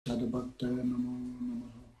Tadabhaktaya Namo Namaha.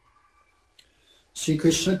 Sri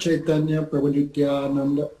Krishna Chaitanya Prabhu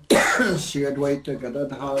Nityananda Sri Advaita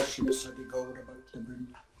Gadadhar Srimati Gaura Bhakta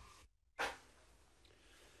Vrinda.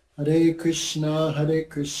 Hare Krishna,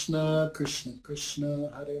 Krishna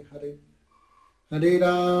Krishna, Hare Hare, Hare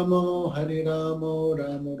Ramo, Ramo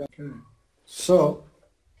Rama. So,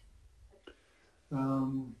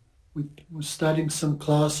 we're starting some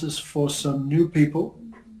classes for some new people.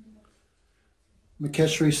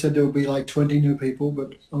 Makeshri said there will be like 20 new people,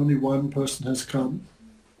 but only one person has come.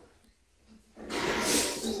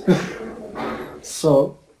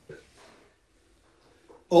 So,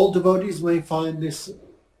 all devotees may find this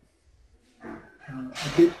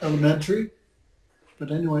a bit elementary,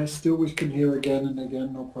 but anyway, still we can hear again and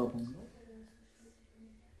again, no problem.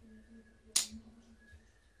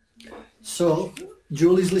 So,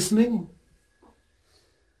 Julie's listening?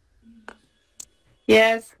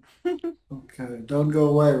 Yes. Okay, don't go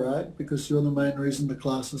away, right? Because you're the main reason the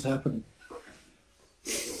class is happening.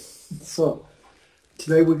 So,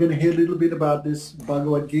 today we're going to hear a little bit about this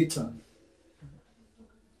Bhagavad-Gita.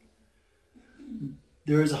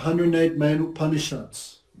 There is 108 main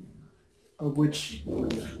Upanishads, of which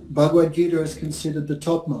Bhagavad-Gita is considered the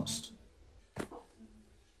topmost.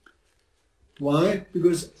 Why?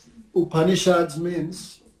 Because Upanishads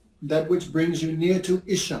means that which brings you near to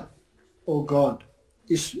Isha, or God.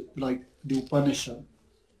 Like the Upanishad.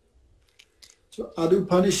 So other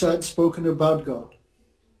Upanishads spoken about God.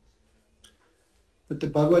 But the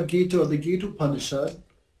Bhagavad Gita or the Gita Upanishad,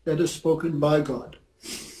 that is spoken by God.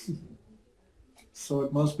 So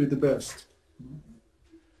it must be the best.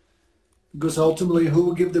 Because ultimately who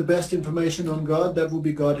will give the best information on God? That will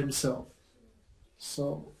be God himself.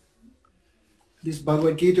 So this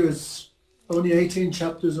Bhagavad Gita is only 18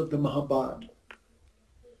 chapters of the Mahabharata.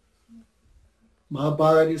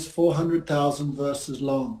 Mahabharata is 400,000 verses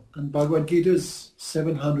long, and Bhagavad Gita is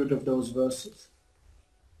 700 of those verses.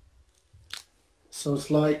 So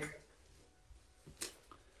it's like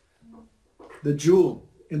the jewel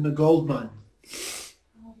in the gold mine.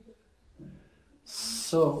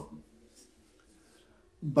 So,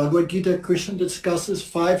 Bhagavad Gita, Krishna discusses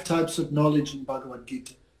 5 types of knowledge in Bhagavad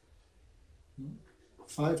Gita.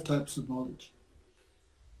 5 types of knowledge.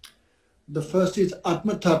 The first is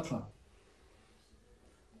Atma Tattva.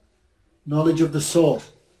 Knowledge of the soul.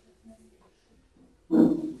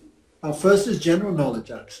 Our first is general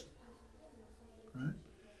knowledge, actually. Right?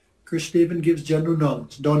 Krishna even gives general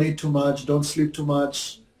knowledge. Don't eat too much, don't sleep too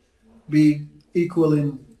much, be equal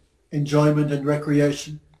in enjoyment and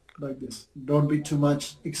recreation, like this. Don't be too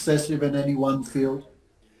much excessive in any one field.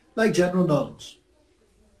 Like general knowledge.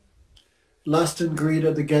 Lust and greed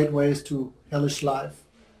are the gateways to hellish life.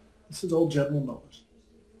 This is all general knowledge.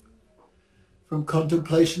 From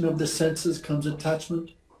contemplation of the senses comes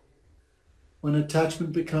attachment. When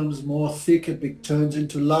attachment becomes more thick, it turns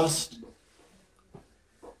into lust.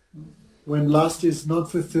 When lust is not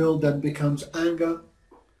fulfilled, then becomes anger.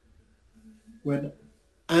 When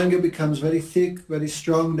anger becomes very thick, very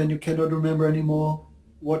strong, then you cannot remember anymore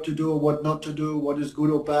what to do or what not to do, what is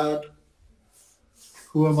good or bad.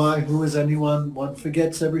 Who am I? Who is anyone? One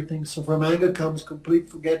forgets everything. So from anger comes complete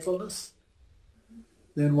forgetfulness.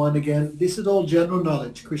 Then one again, this is all general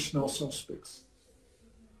knowledge, Krishna also speaks.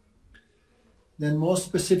 Then more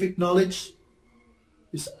specific knowledge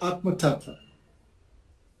is Atma Tattva.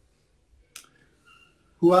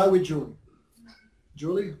 Who are we, Julie?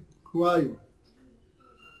 Julie, who are you?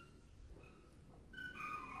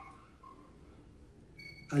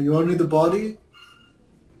 Are you only the body?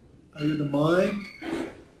 Are you the mind?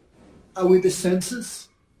 Are we the senses?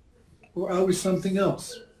 Or are we something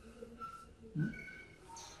else?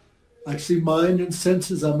 Actually, mind and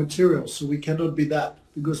senses are material, so we cannot be that,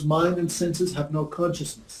 because mind and senses have no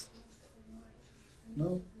consciousness.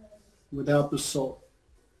 No? Without the soul.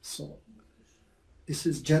 So, this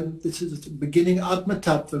is the beginning. Atma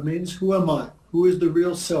Tattva means, who am I? Who is the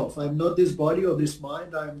real self? I am not this body or this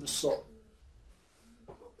mind, I am the soul.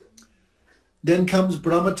 Then comes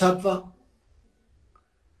Brahma Tattva,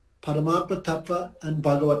 Paramatma Tattva, and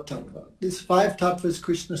Bhagavad Tattva. These 5 tattvas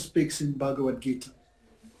Krishna speaks in Bhagavad Gita.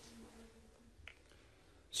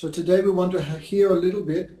 So today we want to hear a little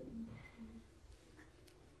bit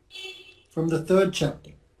from the 3rd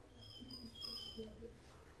chapter.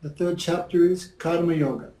 The 3rd chapter is Karma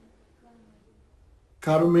Yoga.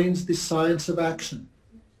 Karma means the science of action.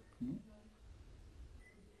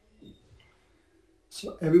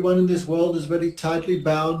 So everyone in this world is very tightly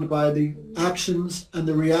bound by the actions and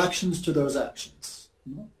the reactions to those actions.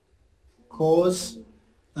 Cause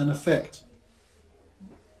and effect.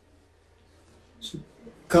 So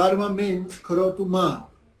karma means karotu ma.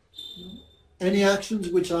 Any actions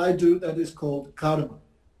which I do, that is called karma.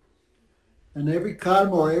 And every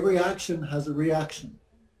karma or every action has a reaction.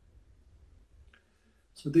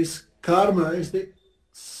 So this karma is the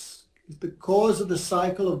cause of the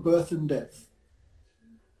cycle of birth and death.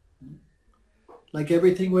 Like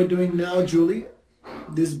everything we're doing now, Julie,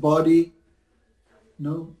 this body,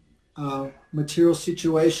 material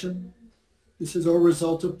situation, this is all a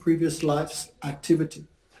result of previous life's activity.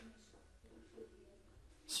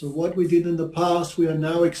 So what we did in the past, we are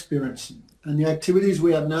now experiencing. And the activities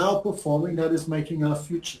we are now performing, that is making our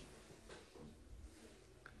future.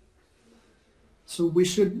 So we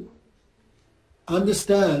should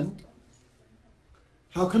understand,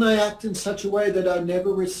 how can I act in such a way that I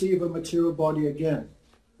never receive a material body again?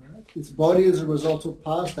 Right? This body is a result of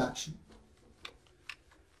past action.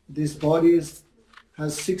 This body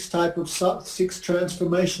has six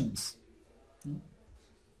transformations.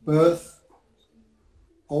 Birth,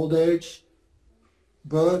 old age,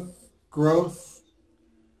 birth, growth,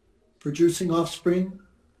 producing offspring,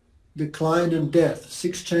 decline and death.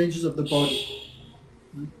 6 changes of the body.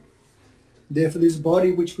 Therefore, this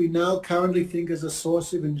body, which we now currently think is a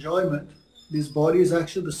source of enjoyment, this body is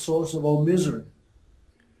actually the source of all misery.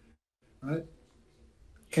 Right?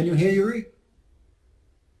 Can you hear, Yuri?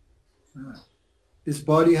 Right. This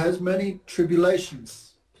body has many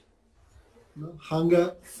tribulations.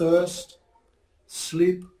 Hunger, thirst,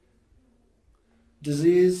 sleep,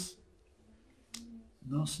 disease.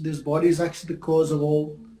 So this body is actually the cause of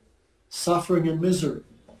all suffering and misery.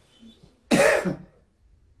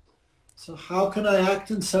 So how can I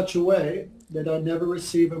act in such a way that I never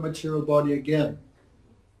receive a material body again?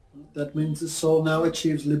 That means the soul now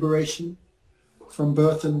achieves liberation from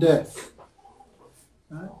birth and death.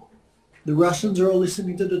 Right? The Russians are all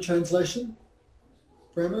listening to the translation?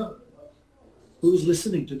 Prema? Who's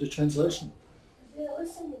listening to the translation? They're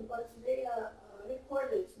listening, but they are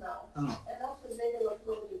recorded now. Oh. And after they will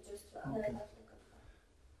upload it just to Okay.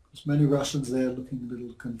 There's many Russians there looking a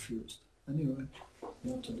little confused. Anyway.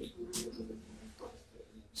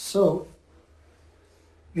 So,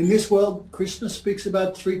 in this world, Krishna speaks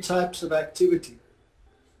about 3 types of activity.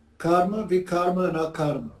 Karma, vikarma, and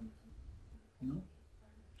akarma.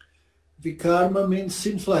 Vikarma means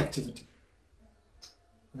sinful activity.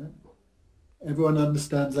 Right? Everyone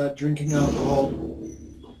understands that. Drinking alcohol,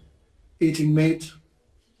 eating meat,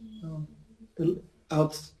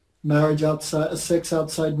 marriage outside, sex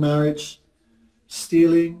outside marriage,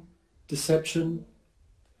 stealing, deception,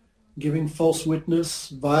 giving false witness,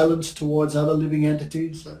 violence towards other living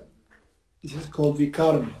entities. This is called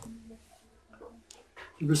vikarma.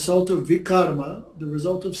 The result of vikarma, the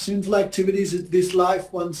result of sinful activities, is this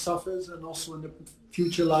life one suffers, and also in the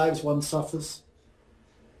future lives one suffers.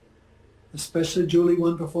 Especially, Julie,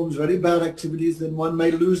 one performs very bad activities, then one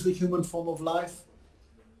may lose the human form of life.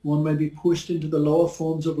 One may be pushed into the lower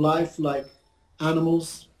forms of life, like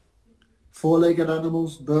animals, 4-legged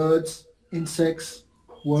animals, birds, insects,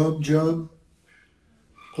 worm, germ,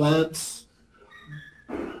 plants.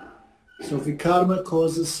 So vikarma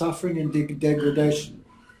causes suffering and degradation.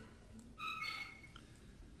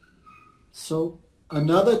 So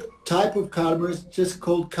another type of karma is just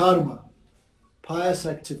called karma, pious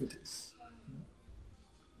activities.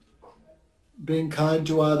 Being kind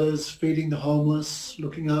to others, feeding the homeless,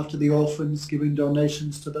 looking after the orphans, giving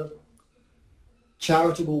donations to the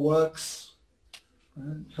charitable works,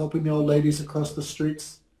 right? Helping the old ladies across the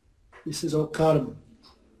streets. This is all karma.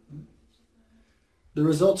 The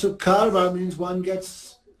results of karma means one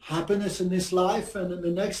gets happiness in this life, and in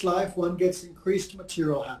the next life one gets increased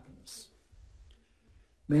material happiness.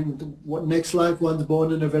 Meaning, what next life one's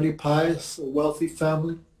born in a very pious or wealthy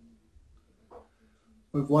family.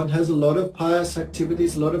 If one has a lot of pious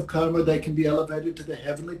activities, a lot of karma, they can be elevated to the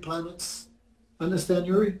heavenly planets. Understand,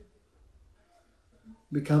 Yuri?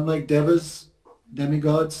 Become like devas,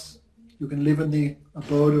 demigods. You can live in the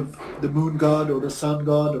abode of the moon god or the sun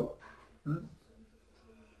god, or right?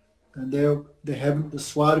 And there, the heaven, the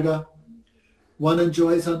swarga. One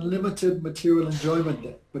enjoys unlimited material enjoyment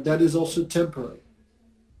there, but that is also temporary.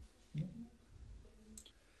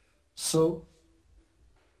 So,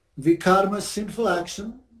 vikarma, sinful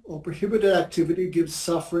action or prohibited activity, gives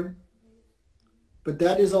suffering, but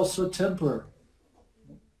that is also temporary.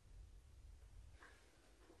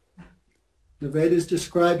 The Vedas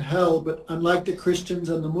describe hell, but unlike the Christians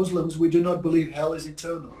and the Muslims, we do not believe hell is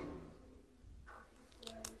eternal.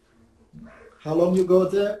 How long you go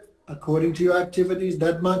there? According to your activities,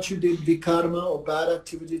 that much you did vikarma or bad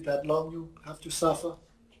activities, that long you have to suffer.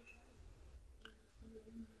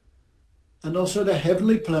 And also the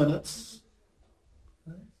heavenly planets,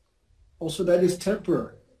 right? Also that is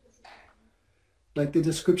temporary. like the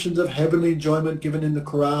descriptions of heavenly enjoyment given in the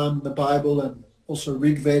Quran, the Bible, and also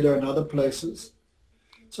Rig Veda and other places.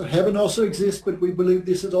 So heaven also exists, but we believe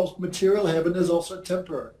this is also material. Heaven is also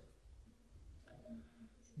temporary.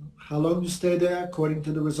 How long you stay there according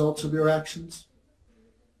to the results of your actions.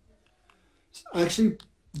 Actually,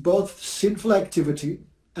 both sinful activity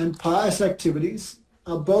and pious activities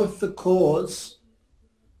are both the cause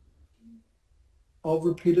of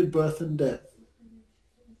repeated birth and death.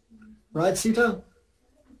 Right, Sita?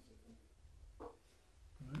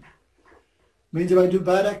 Means if I do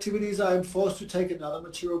bad activities, I am forced to take another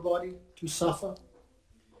material body to suffer.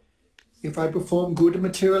 If I perform good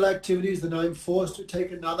material activities, then I am forced to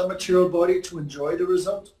take another material body to enjoy the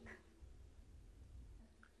result.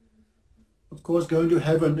 Of course, going to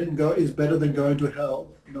heaven is better than going to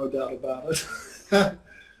hell, no doubt about it.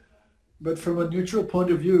 But from a neutral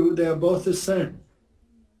point of view, they are both the same,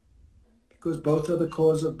 because both are the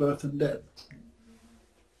cause of birth and death.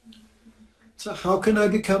 So how can I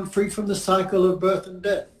become free from the cycle of birth and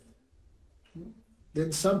death?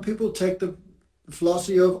 Then some people take the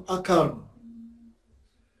philosophy of akarma,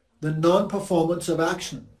 the non-performance of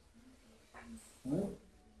action.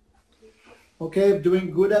 Okay, if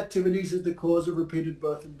doing good activities is the cause of repeated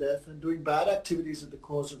birth and death, and doing bad activities is the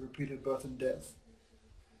cause of repeated birth and death,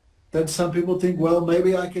 then some people think, well,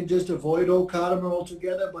 maybe I can just avoid all karma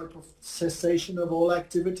altogether by cessation of all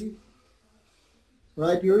activity.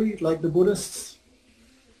 Right, Yuri? Like the Buddhists.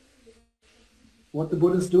 What the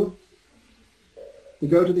Buddhists do? They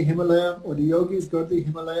go to the Himalaya, or the yogis go to the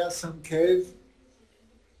Himalaya, some cave,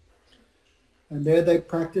 and there they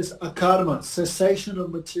practice akarma, cessation of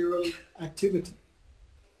material activity.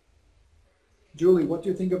 Julie, what do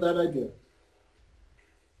you think of that idea?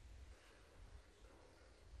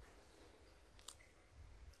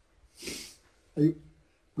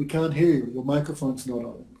 We can't hear you. Your microphone's not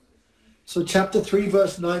on. So chapter 3,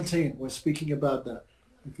 verse 19, we're speaking about that.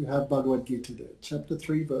 If you have Bhagavad-Gita there. Chapter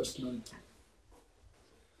 3, verse 19.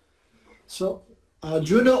 So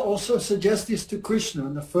Arjuna also suggests this to Krishna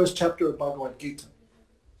in the first chapter of Bhagavad-Gita.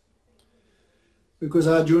 Because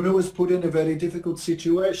Arjuna was put in a very difficult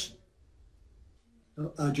situation.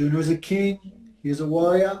 Arjuna is a king, he is a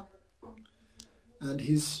warrior, and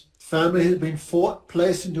his family has been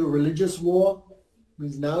placed into a religious war.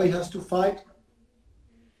 Means now he has to fight.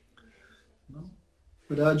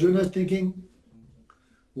 But Arjuna is thinking,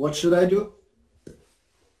 what should I do?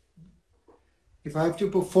 If I have to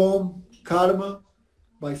perform karma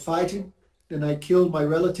by fighting, then I kill my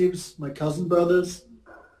relatives, my cousin brothers.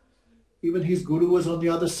 Even his guru was on the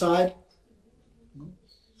other side.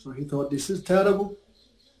 So he thought, this is terrible.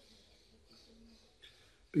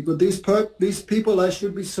 Because these people I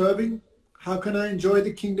should be serving, how can I enjoy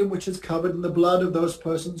the kingdom which is covered in the blood of those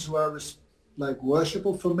persons who are like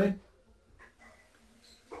worshipful for me?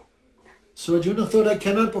 So Arjuna thought, I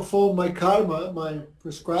cannot perform my karma, my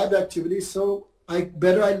prescribed activities, so I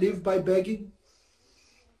live by begging.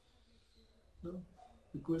 No?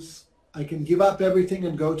 Because I can give up everything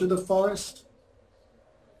and go to the forest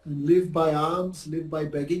and live by alms, live by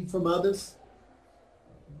begging from others.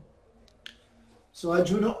 So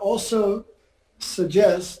Arjuna also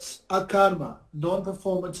suggests akarma,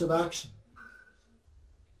 non-performance of action.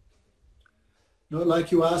 Not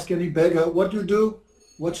like you ask any beggar, what do you do?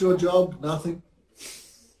 What's your job? Nothing.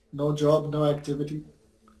 No job, no activity.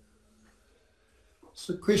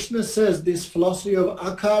 So Krishna says this philosophy of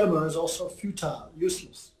akarma is also futile,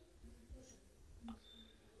 useless.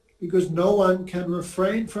 Because no one can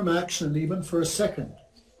refrain from action even for a second.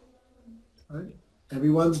 Right?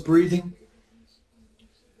 Everyone's breathing.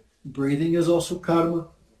 Breathing is also karma.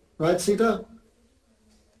 Right, Sita?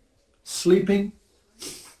 Sleeping.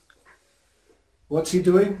 What's he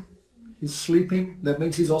doing? He's sleeping. That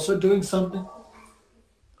means he's also doing something.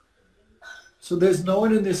 So there's no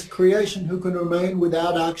one in this creation who can remain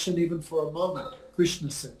without action even for a moment,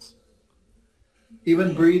 Krishna says.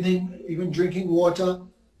 Even breathing, even drinking water,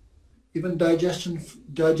 even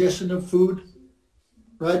digestion of food.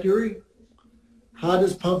 Right, Yuri? Heart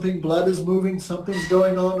is pumping, blood is moving, something's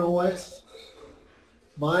going on always.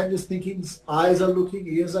 Mind is thinking, eyes are looking,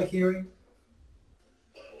 ears are hearing.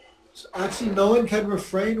 So actually no one can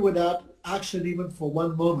refrain without action even for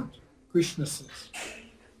one moment, Krishna says.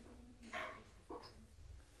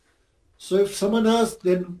 So if someone asks,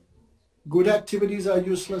 then good activities are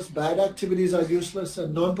useless, bad activities are useless,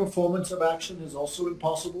 and non-performance of action is also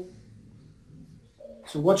impossible.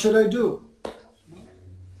 So what should I do?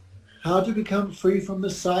 How to become free from the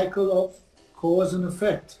cycle of cause and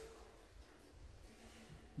effect?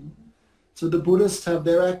 So the Buddhists have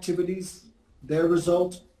their activities, their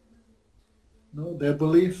result, their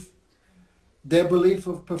belief. Their belief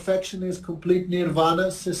of perfection is complete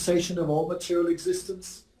nirvana, cessation of all material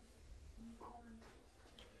existence.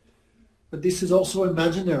 But this is also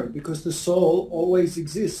imaginary because the soul always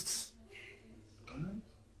exists.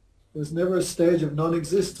 There's never a stage of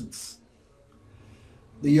non-existence.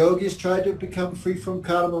 The yogis try to become free from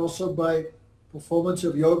karma also by performance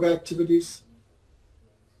of yoga activities.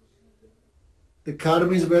 The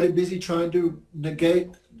karma is very busy trying to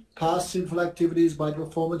negate past sinful activities by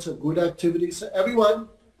performance of good activities. So everyone,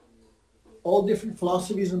 all different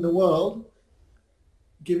philosophies in the world,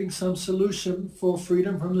 giving some solution for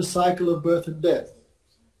freedom from the cycle of birth and death.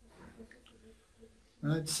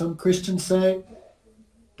 Right? Some Christians say,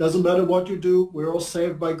 doesn't matter what you do, we're all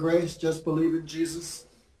saved by grace, just believe in Jesus.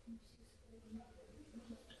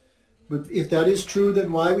 But if that is true,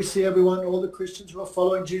 then why we see everyone, all the Christians who are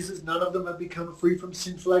following Jesus, none of them have become free from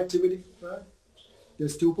sinful activity, right? They're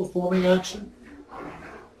still performing action.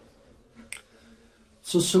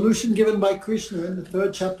 So solution given by Krishna in the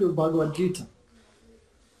 3rd chapter of Bhagavad-Gita.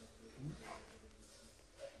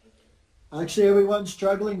 Actually, everyone's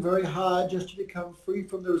struggling very hard just to become free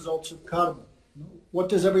from the results of karma. What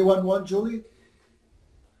does everyone want, Julie?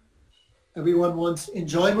 Everyone wants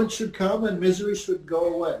enjoyment should come and misery should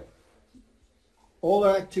go away. All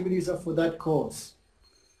our activities are for that cause.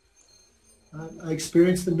 I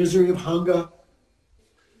experienced the misery of hunger.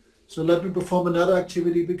 So let me perform another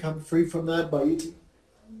activity, become free from that by eating.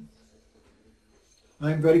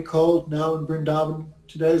 I'm very cold now in Vrindavan.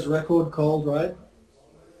 Today is record cold, right?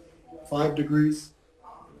 5 degrees.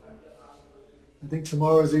 I think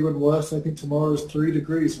tomorrow is even worse. I think tomorrow is 3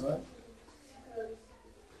 degrees, right?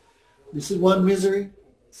 This is one misery.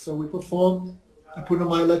 So we perform. I put on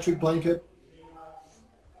my electric blanket.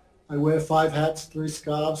 I wear 5 hats, 3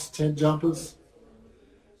 scarves, 10 jumpers.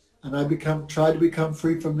 And I try to become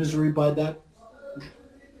free from misery by that.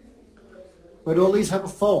 But all these have a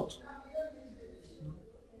fault.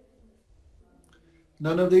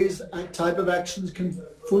 None of these type of actions can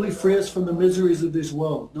fully free us from the miseries of this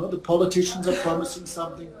world. No, the politicians are promising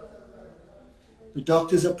something. The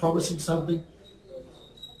doctors are promising something.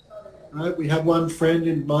 Right? We have one friend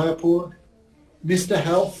in Mayapur, Mr.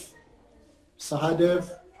 Health, Sahadev.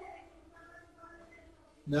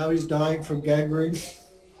 Now he's dying from gangrene.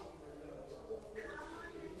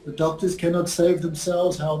 The doctors cannot save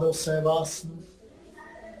themselves. How they'll save us?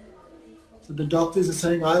 So the doctors are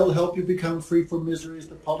saying, I will help you become free from miseries.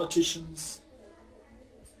 The politicians,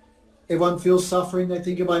 everyone feels suffering. They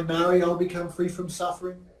think if I marry, I'll become free from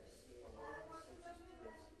suffering.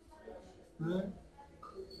 Right?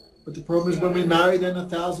 But the problem is when we marry, then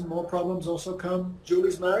 1,000 more problems also come.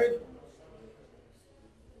 Julie's married?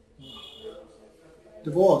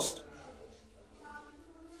 Divorced?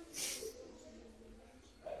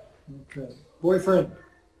 Okay. Boyfriend?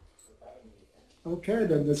 Okay,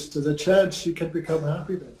 then there's a chance she can become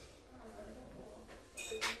happy then.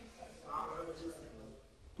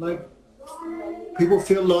 Like, people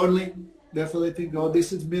feel lonely, therefore they think, oh,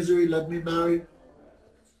 this is misery, let me marry.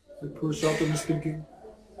 The Purushottam is thinking.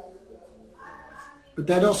 But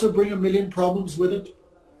that also brings a million problems with it.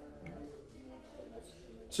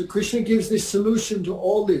 So Krishna gives this solution to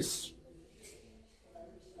all this.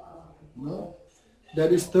 No?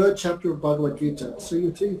 That is 3rd chapter of Bhagavad-Gita. So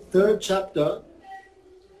you think 3rd chapter,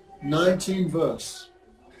 19 verse.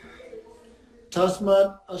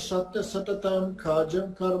 Tasmat asakta satatam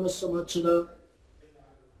kajam karma samachana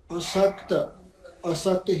asakta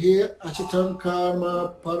hi achitam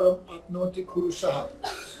karma param apnoti kurushaha.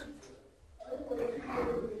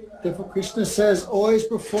 Therefore Krishna says, always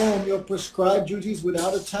perform your prescribed duties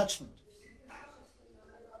without attachment.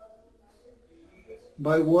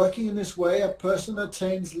 By working in this way, a person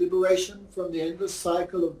attains liberation from the endless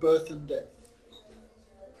cycle of birth and death.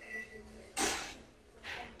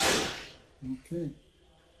 Okay.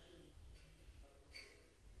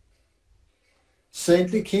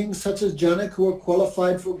 Saintly kings such as Janak, who are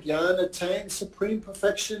qualified for Jnana, attain supreme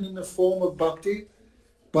perfection in the form of bhakti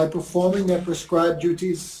by performing their prescribed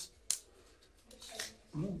duties.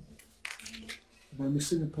 Oh. Am I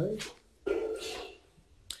missing a page?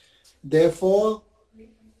 Therefore,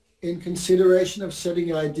 in consideration of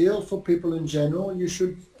setting an ideal for people in general, you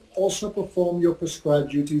should also perform your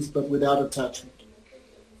prescribed duties, but without attachment.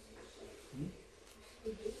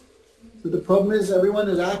 So the problem is everyone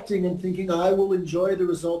is acting and thinking, I will enjoy the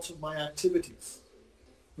results of my activities.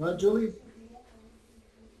 Right, Julie?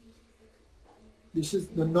 This is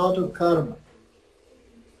the knot of karma.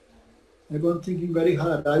 Everyone thinking very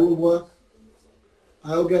hard, I will work,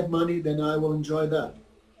 I will get money, then I will enjoy that.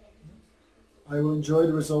 I will enjoy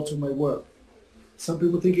the results of my work. Some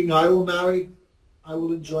people thinking, I will marry, I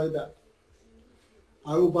will enjoy that.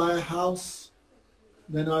 I will buy a house,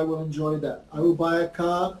 then I will enjoy that. I will buy a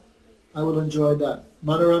car, I will enjoy that.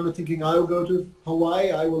 Manorama thinking, I will go to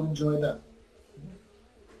Hawaii, I will enjoy that.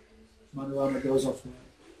 Manorama goes off.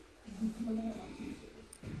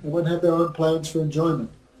 Everyone have their own plans for enjoyment.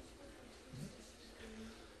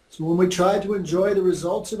 So when we try to enjoy the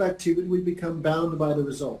results of activity, we become bound by the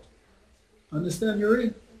result. Understand,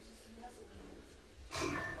 Yuri?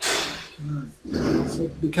 Right. So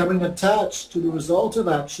becoming attached to the result of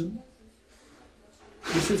action,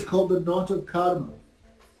 this is called the knot of karma.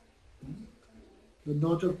 The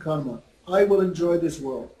knot of karma. I will enjoy this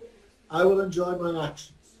world. I will enjoy my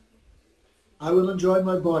actions. I will enjoy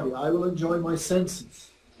my body. I will enjoy my senses.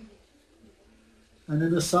 And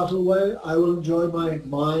in a subtle way, I will enjoy my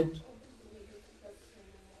mind.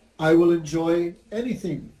 I will enjoy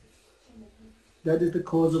anything that is the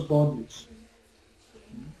cause of bondage.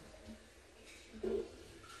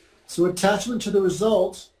 So attachment to the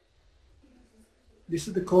result, this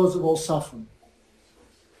is the cause of all suffering.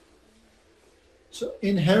 So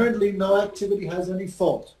inherently, no activity has any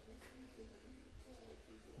fault.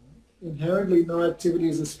 Inherently, no activity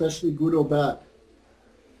is especially good or bad.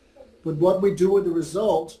 But what we do with the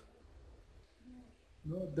result,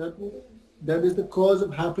 that is the cause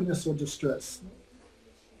of happiness or distress.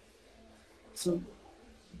 So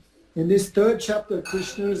in this third chapter,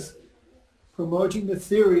 Krishna is promoting the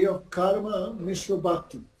theory of karma mishra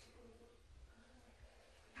bhakti.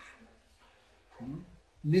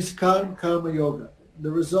 Niskam karma yoga.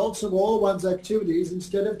 The results of all one's activities,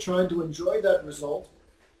 instead of trying to enjoy that result,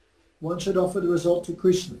 one should offer the result to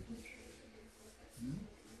Krishna.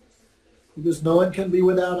 Because no one can be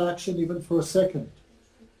without action even for a second.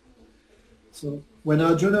 So when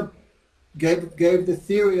Arjuna gave the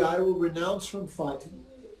theory, I will renounce from fighting,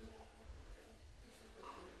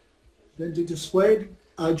 then to dissuade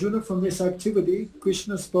Arjuna from this activity,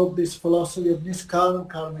 Krishna spoke this philosophy of Niskam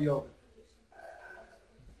karma yoga.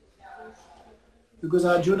 Because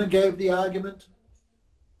Arjuna gave the argument,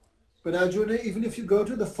 but Arjuna, even if you go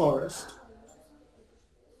to the forest,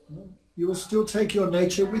 you will still take your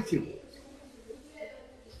nature with you.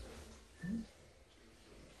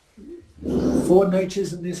 4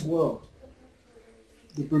 natures in this world.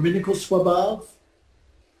 The Brahminical Swabhav,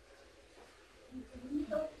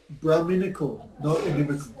 Brahminical, not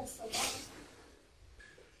inimical.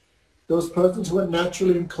 Those persons who are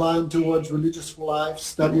naturally inclined towards religious life,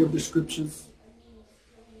 study of the scriptures,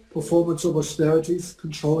 performance of austerities,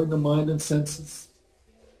 controlling the mind and senses.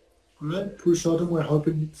 All right? Purushottam, we're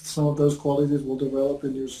hoping some of those qualities will develop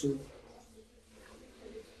in you soon.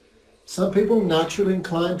 Some people naturally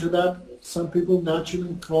inclined to that. Some people naturally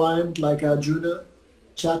inclined, like Arjuna,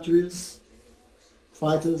 Kshatriyas,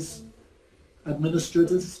 fighters,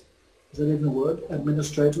 administrators. Is that even a word?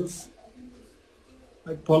 Administrators.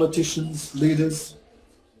 Like politicians, leaders.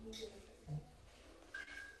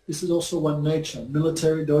 This is also one nature.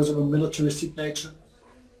 Military, those of a militaristic nature.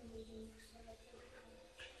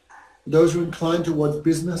 Those who are inclined towards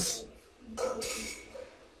business.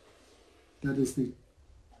 That is the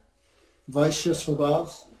Vaishya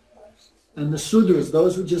Svabhav. And the Sudras,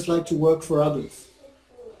 those who just like to work for others.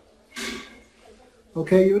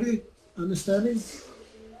 Okay, Yuri? Understanding?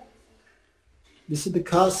 This is the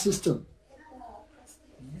caste system.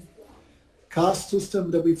 Caste system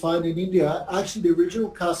that we find in India, actually the original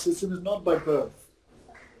caste system is not by birth.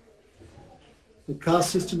 The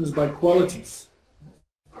caste system is by qualities.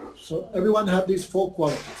 So everyone had these 4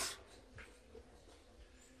 qualities.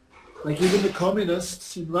 Like even the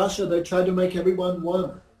communists in Russia, they try to make everyone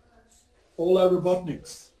one. All our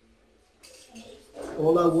robotniks,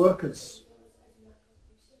 all our workers.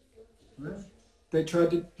 Right? They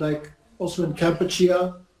tried to, like also in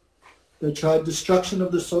Kampuchea, they tried destruction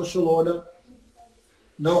of the social order.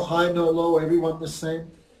 No high, no low, everyone the same.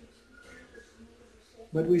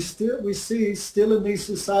 But we see still in these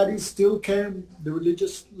societies still came the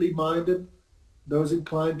religiously minded, those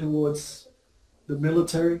inclined towards the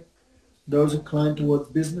military, those inclined towards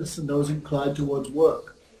business, and those inclined towards work.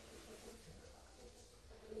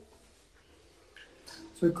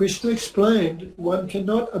 So Krishna explained one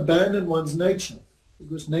cannot abandon one's nature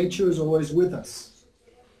because nature is always with us.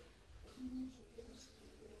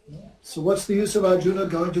 So what's the use of Arjuna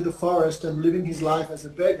going to the forest and living his life as a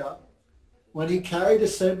beggar when he carried the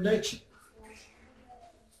same nature?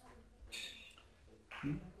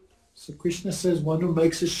 So Krishna says one who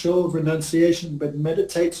makes a show of renunciation but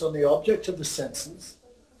meditates on the object of the senses,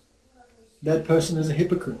 that person is a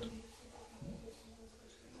hypocrite.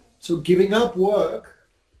 So giving up work,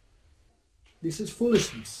 this is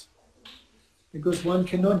foolishness. Because one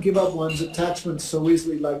cannot give up one's attachment so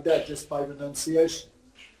easily like that just by renunciation.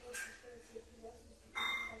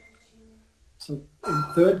 So in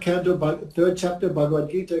third chapter of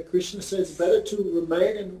Bhagavad-Gita, Krishna says better to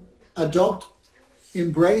remain and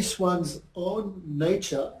embrace one's own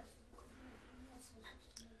nature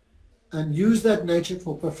and use that nature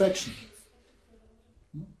for perfection.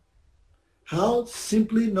 How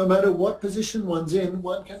simply, no matter what position one's in,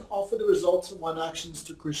 one can offer the results of one's actions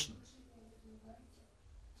to Krishna.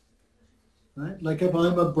 Right? Like if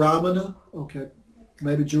I'm a Brahmana, okay,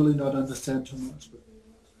 maybe Julie not understand too much, but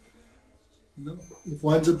if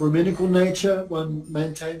one's a Brahminical nature, one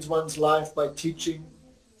maintains one's life by teaching,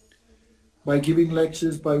 by giving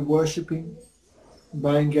lectures, by worshipping,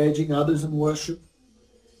 by engaging others in worship.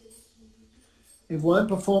 If one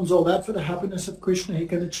performs all that for the happiness of Krishna, he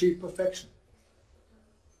can achieve perfection.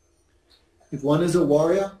 If one is a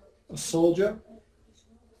warrior, a soldier,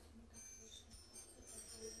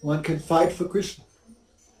 one can fight for Krishna.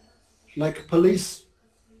 Like police.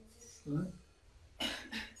 Right?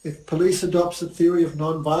 If police adopts a theory of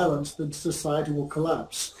non-violence, then society will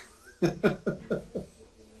collapse.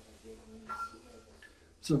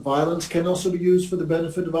 So violence can also be used for the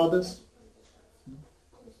benefit of others.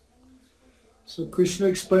 So Krishna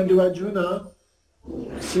explained to Arjuna,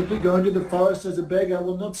 simply going to the forest as a beggar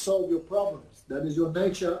will not solve your problems. That is your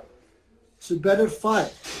nature. So better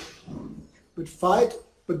fight.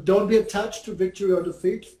 But don't be attached to victory or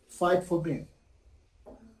defeat. Fight for me.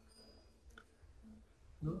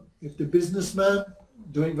 If the businessman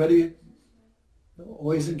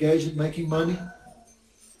always engaged in making money,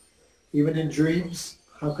 even in dreams,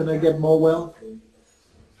 how can I get more wealth?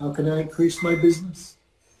 How can I increase my business?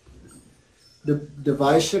 The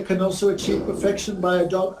Vaishya can also achieve perfection by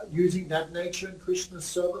using that nature in Krishna's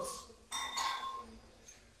service.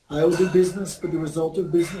 I will do business, but the result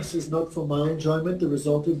of business is not for my enjoyment. The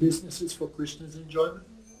result of business is for Krishna's enjoyment.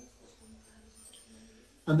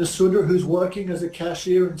 And the Sudra who's working as a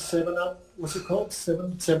cashier in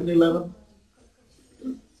 7-Eleven,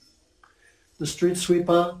 the street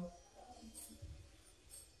sweeper,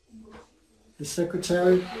 the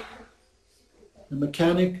secretary, the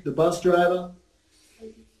mechanic, the bus driver,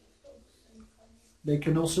 they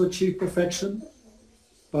can also achieve perfection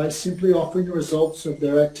by simply offering the results of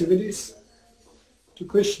their activities to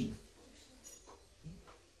Krishna.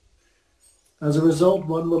 As a result,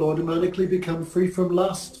 one will automatically become free from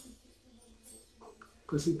lust,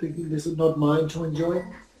 because he's thinking this is not mine to enjoy.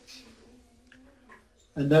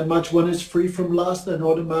 And that much one is free from lust, and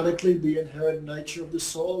automatically the inherent nature of the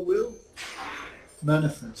soul will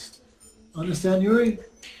manifest. Understand, Yuri?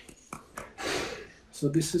 So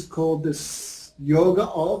this is called this yoga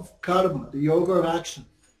of karma, the yoga of action.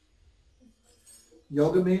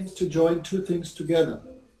 Yoga means to join two things together.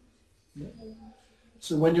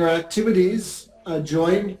 So when your activities are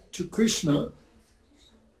joined to Krishna,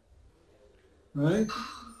 right?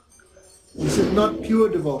 This is not pure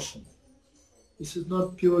devotion. This is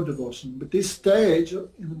not pure devotion. But this stage,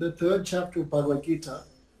 in the third chapter of Bhagavad-Gita,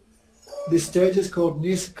 this stage is called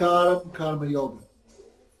Niskaram Karma Yoga.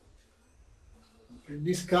 Okay?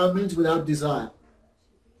 Niskar means without desire.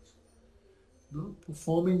 No?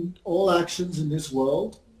 Performing all actions in this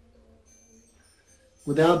world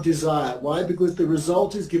without desire. Why? Because the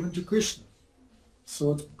result is given to Krishna.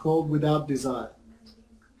 So it's called without desire.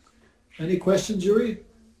 Any questions, Yuri?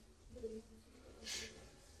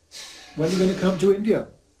 When are you going to come to India?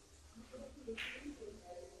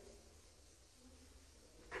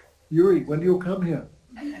 Yuri, when do you come here?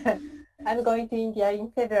 I'm going to India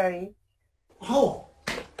in February. Oh,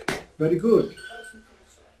 very good.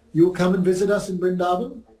 You will come and visit us in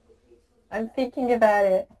Vrindavan? I'm thinking about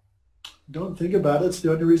it. Don't think about it. It's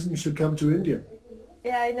the only reason you should come to India.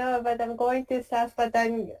 Yeah, I know, but I'm going to South, but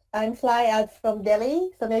I'm flying out from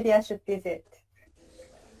Delhi, so maybe I should visit.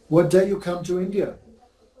 What day you come to India?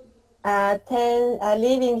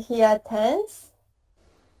 Leaving here 10th.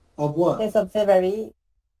 Of what? 10th of February.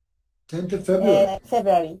 10th of February?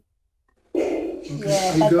 February. Okay.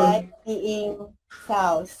 Yeah, but I'll be in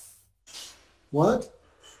South. What?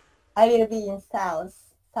 I will be in South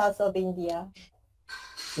of India.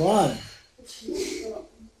 Why?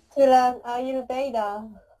 To learn Ayurveda.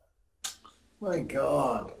 My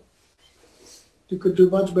God. You could do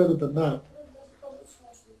much better than that.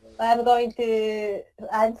 I'm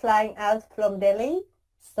flying out from Delhi,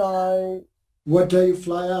 so... What day you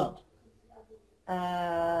fly out?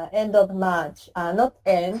 End of March. Not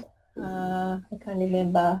end. I can't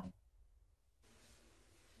remember.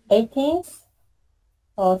 18th?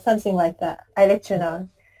 Or something like that. I'll let you know.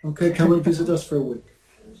 Okay, come and visit us for a week.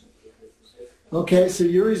 Okay, so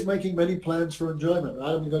Yuri's making many plans for enjoyment,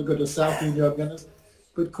 right? I'm going to go to South India.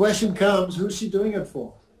 But question comes, who's she doing it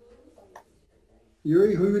for?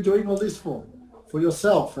 Yuri, who are you doing all this for? For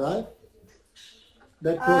yourself, right?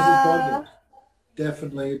 That causes bondage.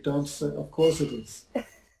 Definitely, don't say, of course it is.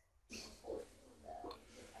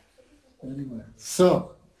 Anyway,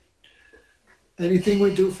 so anything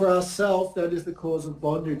we do for ourselves, that is the cause of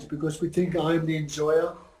bondage, because we think I'm the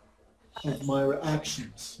enjoyer of my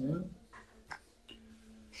actions. Yeah?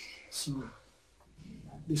 So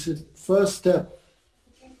this is first step.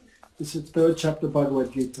 This is third chapter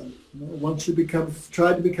Bhagavad-Gita. Once you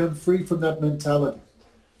try to become free from that mentality,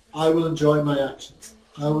 I will enjoy my actions.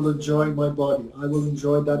 I will enjoy my body. I will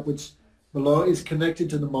enjoy that which is connected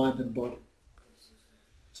to the mind and body.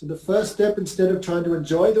 So the first step, instead of trying to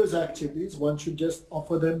enjoy those activities, one should just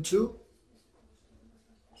offer them to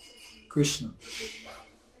Krishna.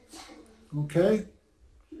 Okay?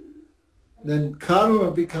 Then karma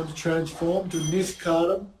becomes transformed to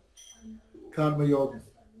niskaram karma yoga.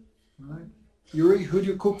 Right? Yuri, who do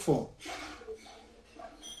you cook for?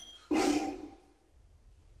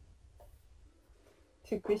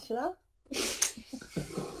 To Krishna.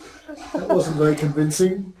 That wasn't very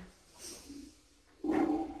convincing.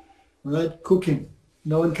 Right? Cooking.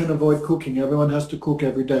 No one can avoid cooking. Everyone has to cook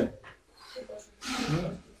every day. Yeah.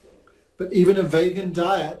 But even a vegan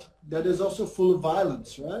diet, that is also full of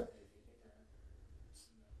violence, right?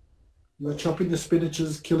 You're chopping the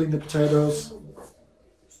spinaches, killing the potatoes,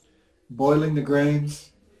 boiling the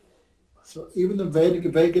grains. So even the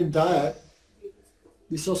vegan diet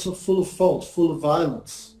is also full of faults, full of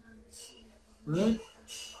violence, right?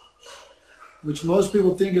 Which most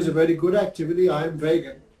people think is a very good activity. I am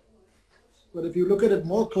vegan. But if you look at it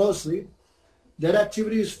more closely, that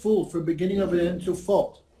activity is full from beginning of it end to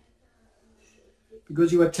fault.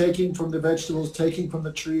 Because you are taking from the vegetables, taking from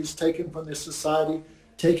the trees, taking from the society,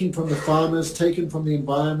 taking from the farmers, taking from the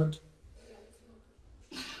environment.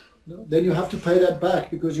 No? Then you have to pay that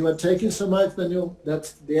back because you are taking so much, then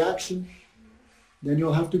that's the action. Then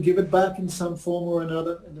you'll have to give it back in some form or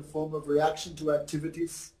another, in the form of reaction to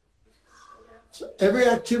activities. So every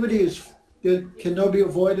activity there cannot be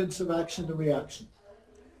avoidance of action and reaction.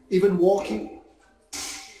 Even walking,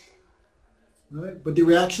 right? But the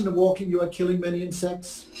reaction of walking, you are killing many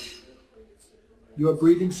insects. You are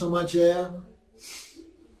breathing so much air.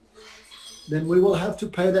 Then we will have to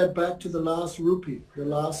pay that back to the last rupee, the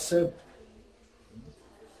last cent.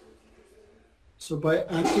 So by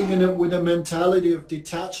acting with a mentality of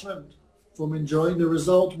detachment from enjoying the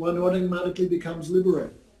result, one automatically becomes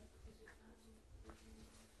liberated.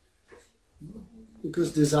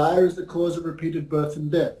 Because desire is the cause of repeated birth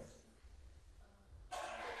and death.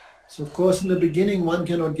 So of course in the beginning one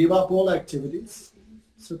cannot give up all activities.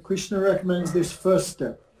 So Krishna recommends this first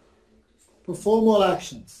step. Perform all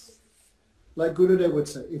actions. Like Gurudev would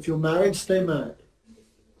say, if you're married, stay married.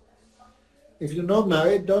 If you're not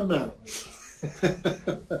married, don't marry.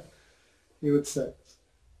 He would say.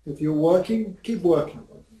 If you're working, keep working.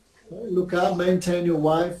 Look out, maintain your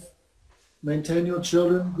wife, maintain your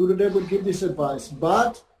children. Gurudev would give this advice.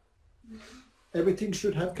 But everything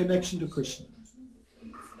should have connection to Krishna.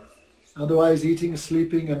 Otherwise, eating,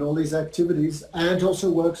 sleeping, and all these activities, ant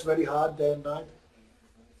also works very hard day and night.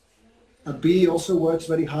 A bee also works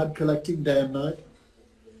very hard collecting day and night.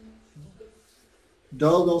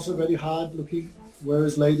 Dog also very hard looking. Where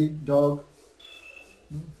is lady? Dog.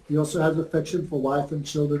 He also has affection for wife and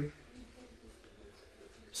children.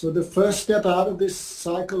 So the first step out of this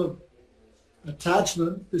cycle of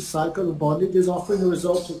attachment, this cycle of bondage, is offering the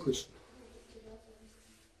result to Krishna.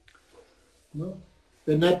 No?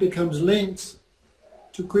 Then that becomes linked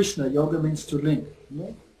to Krishna. Yoga means to link.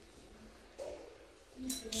 No?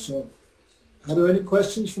 So, are there any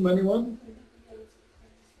questions from anyone?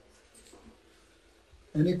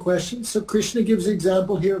 Any questions? So Krishna gives the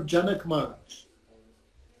example here of Janak Maharaj.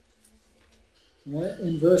 Right?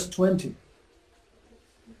 In verse 20.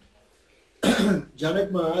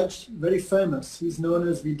 Janak Maharaj, very famous. He's known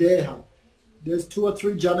as Videha. There's 2 or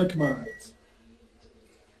 3 Janak Maharajs.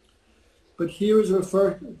 But here is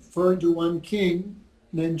referring to one king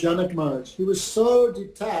named Janak Maharaj. He was so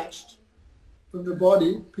detached from the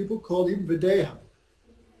body, people called him Videha.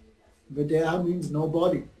 Videha means no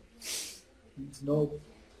body. Means no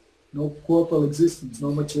corporal existence,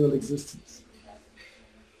 no material existence.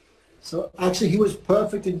 So actually he was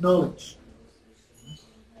perfect in knowledge.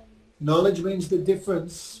 Knowledge means the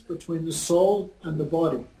difference between the soul and the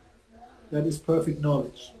body. That is perfect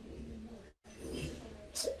knowledge.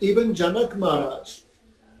 So even Janak Maharaj,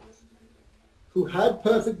 who had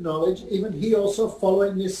perfect knowledge, even he also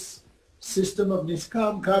following this system of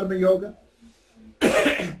Niskam Karma Yoga,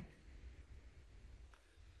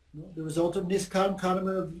 The result of niskam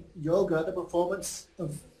karma yoga, the performance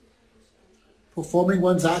of performing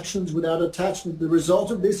one's actions without attachment, the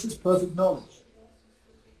result of this is perfect knowledge.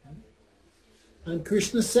 And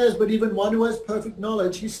Krishna says, but even one who has perfect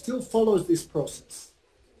knowledge, he still follows this process.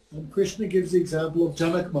 And Krishna gives the example of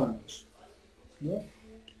Janak Maharaj. Yeah?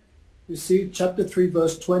 You see, chapter 3,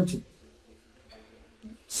 verse 20.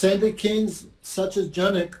 Saintly kings such as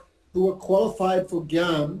Janak, who were qualified for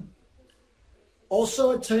Gyan,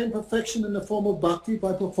 also attain perfection in the form of bhakti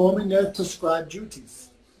by performing their prescribed duties.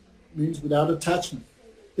 Means without attachment.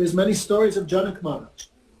 There's many stories of Janak Maharaj.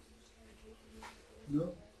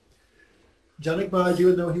 Janak Maharaj,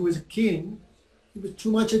 even though he was a king, he was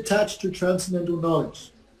too much attached to transcendental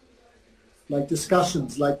knowledge, like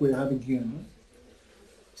discussions like we're having here. No?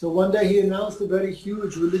 So one day he announced a very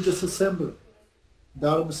huge religious assembly,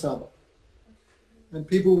 Dharma Sabha, and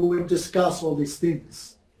people would discuss all these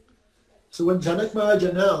things. So when Janak Maharaj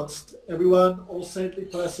announced, everyone, all saintly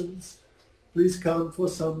persons, please come for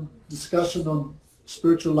some discussion on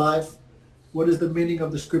spiritual life, what is the meaning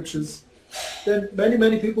of the scriptures, then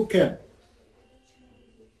many people came.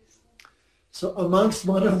 So amongst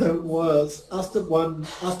one of them was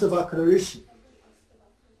Astavakra Rishi.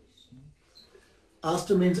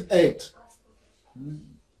 Asta means 8.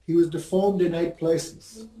 He was deformed in 8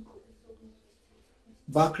 places.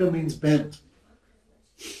 Vakra means bent.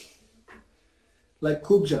 Like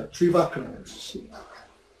Kubja, Trivakra,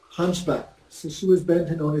 hunchback. So she was bent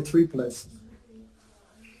in only 3 places.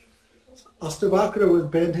 Astavakra was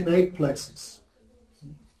bent in 8 places.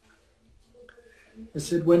 It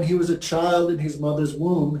said when he was a child in his mother's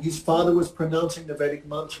womb, his father was pronouncing the Vedic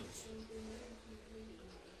mantras.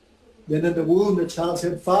 Then in the womb, the child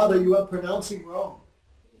said, "Father, you are pronouncing wrong.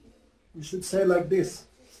 You should say like this."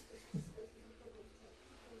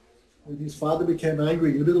 When his father became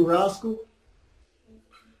angry, "You little rascal,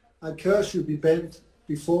 I curse you, be bent,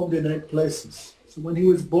 be formed in 8 places." So when he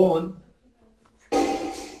was born,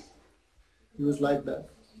 he was like that.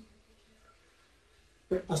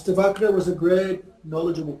 But Astavakra was a great,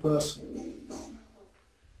 knowledgeable person.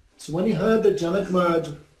 So when he heard that Janak Maharaj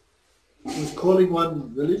was calling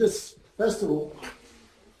one religious festival,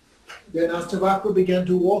 then Astavakra began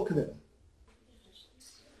to walk there.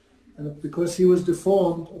 And because he was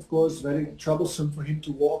deformed, of course, very troublesome for him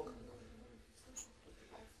to walk.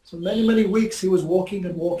 So many weeks he was walking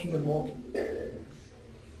and walking and walking.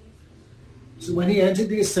 So when he entered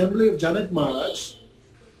the assembly of Janak Maharaj,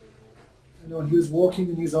 he was walking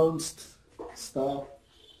in his own style.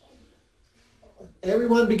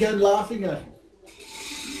 Everyone began laughing at him.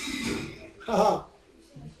 Ha!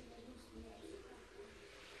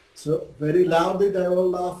 So very loudly they were all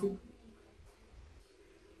laughing.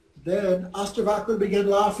 Then Astavakra began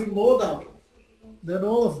laughing more loudly than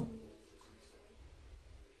all of them.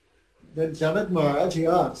 Then Janak Maharaj, he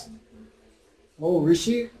asked, "Oh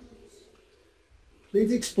Rishi,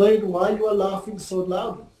 please explain why you are laughing so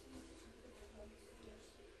loudly."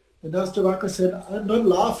 And Astavakra said, "I'm not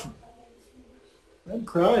laughing. I'm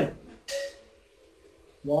crying."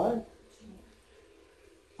 Why?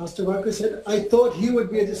 Astavakra said, "I thought here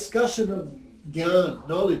would be a discussion of Gyan,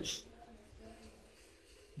 knowledge.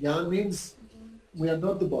 Gyan means we are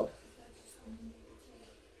not the body.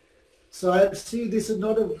 So I see this is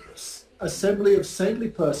not an assembly of saintly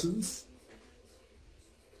persons.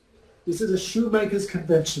 This is a shoemaker's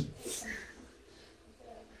convention."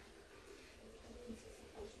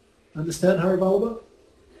 Understand, Harivalabha?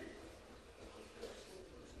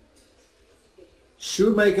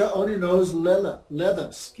 Shoemaker only knows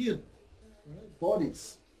leather, skin, right?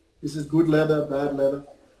 Bodies. This is good leather, bad leather.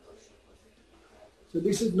 So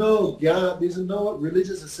this is no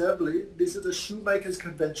religious assembly. This is a shoemaker's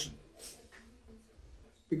convention.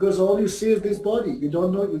 Because all you see is this body. You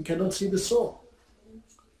cannot see the soul.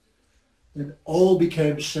 And all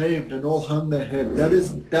became shamed and all hung their head.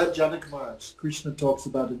 That Janak Maharaj. Krishna talks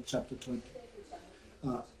about in chapter 20,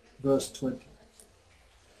 verse 20.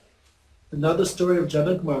 Another story of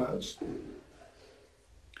Janak Maharaj.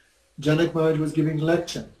 Janak Maharaj was giving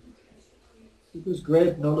lecture. He was a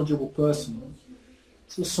great, knowledgeable person.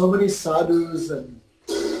 So many sadhus and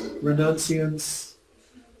renunciants,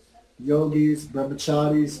 yogis,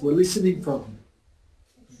 brahmacharis were listening from him.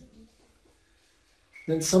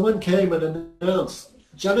 Then someone came and announced,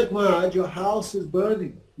 "Janak Maharaj, your house is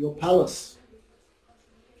burning, your palace.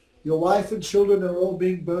 Your wife and children are all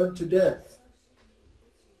being burned to death."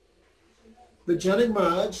 But Janak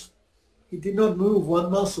Maharaj, he did not move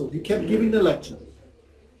one muscle. He kept giving the lecture.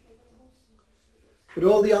 But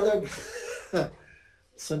all the other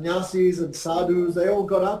sannyasis and sadhus, they all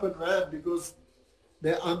got up and ran because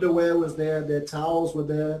Their underwear was there, their towels were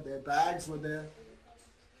there, their bags were there.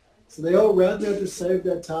 So they all ran there to save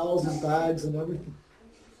their towels and bags and everything.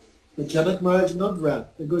 But Janak Maharaj not ran,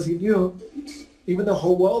 because he knew, even the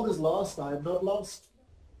whole world is lost, I am not lost.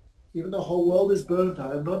 Even the whole world is burnt,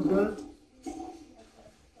 I am not burnt,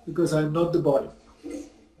 because I am not the body.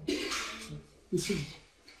 This is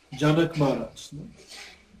Janak Maharaj. No?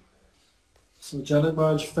 So Janak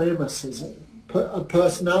Maharaj famous as a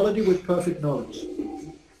personality with perfect knowledge.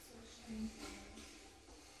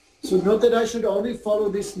 So not that I should only follow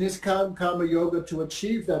this Niskam Karma Yoga to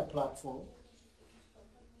achieve that platform.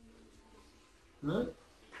 Right?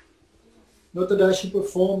 Not that I should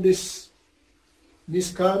perform this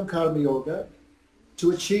Niskam Karma Yoga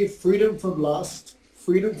to achieve freedom from lust,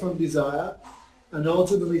 freedom from desire, and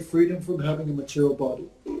ultimately freedom from having a material body.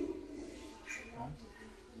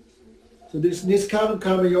 So this Niskam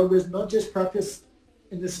Karma Yoga is not just practiced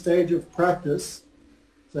in the stage of practice.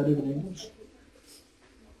 Is that even English?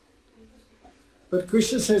 But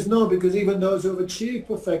Krishna says no, because even those who have achieved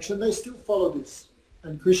perfection, they still follow this.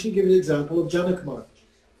 And Krishna gives the example of Janak Maharaj.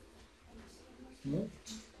 Yeah?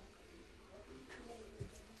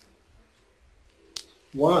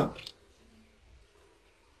 1.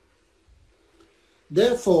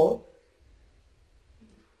 Therefore,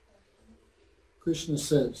 Krishna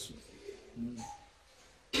says,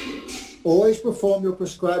 always perform your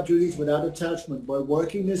prescribed duties without attachment. By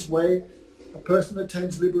working this way, a person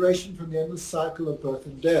attains liberation from the endless cycle of birth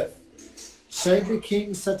and death. Saintly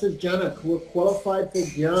kings such as Janak, who are qualified for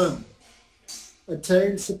Jnana,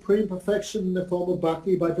 attain supreme perfection in the form of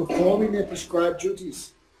bhakti by performing their prescribed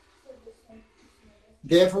duties.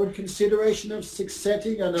 Therefore, in consideration of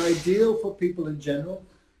setting an ideal for people in general,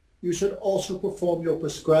 you should also perform your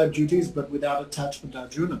prescribed duties, but without attachment,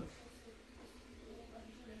 Arjuna.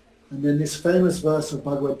 And then this famous verse of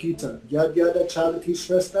Bhagavad-Gita, Yad yada chalati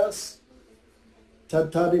shrastas,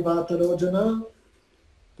 tad tadivataro jana,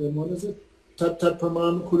 then what is it? Tad tad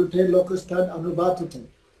pramam kurute lokas tad anuvatate.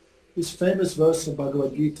 This famous verse of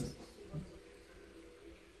Bhagavad-Gita.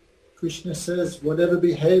 Krishna says, whatever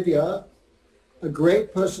behavior a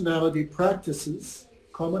great personality practices,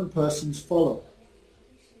 common persons follow.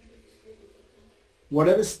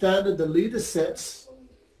 Whatever standard the leader sets,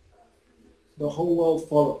 the whole world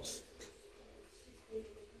follows.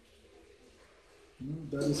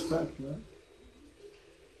 That is fact, right?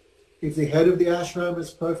 If the head of the ashram is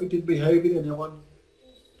perfect in behavior, then everyone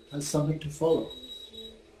has something to follow.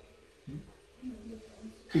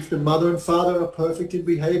 If the mother and father are perfect in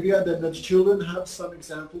behavior, then the children have some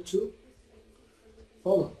example to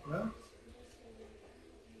follow, right?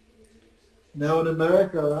 Now in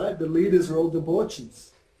America, right, the leaders are all debauchees.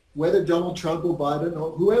 Whether Donald Trump or Biden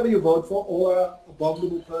or whoever you vote for, all are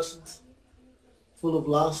abominable persons, full of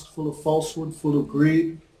lust, full of falsehood, full of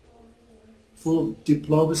greed, full of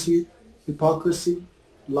diplomacy, hypocrisy,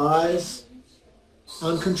 lies,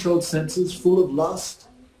 uncontrolled senses, full of lust.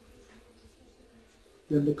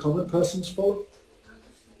 Then the common persons follow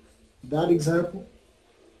that example.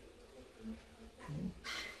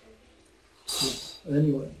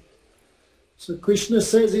 Anyway, so Krishna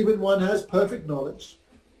says even one has perfect knowledge,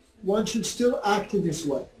 one should still act in this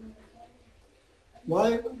way.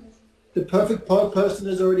 Why? The perfect person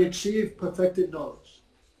has already achieved perfected knowledge.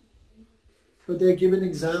 But they're given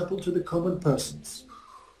example to the common persons.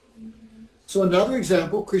 So another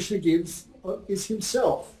example Krishna gives is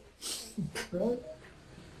himself. Right?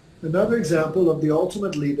 Another example of the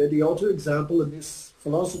ultimate leader, the ultimate example in this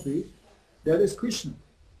philosophy, that is Krishna.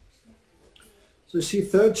 So you see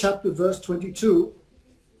 3rd chapter, verse 22,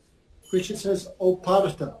 Krishna says, O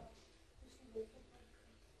Partha.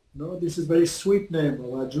 No, this is a very sweet name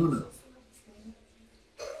of Arjuna.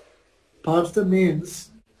 Partha means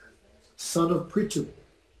son of Prithu.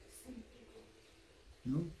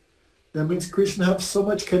 No? That means Krishna has so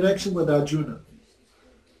much connection with Arjuna.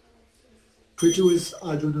 Prithu is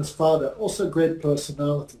Arjuna's father, also a great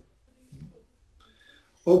personality.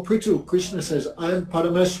 O Prithu, Krishna says, I am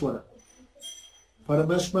Parameshwara.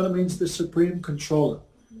 Parameshwara means the supreme controller.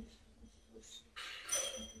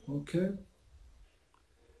 Okay?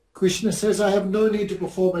 Krishna says, I have no need to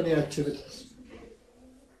perform any activities.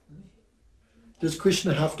 Does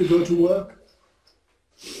Krishna have to go to work?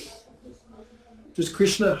 Does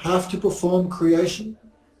Krishna have to perform creation?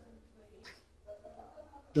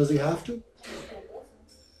 Does he have to?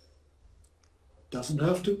 Doesn't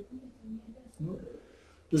have to. No.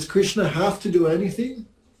 Does Krishna have to do anything?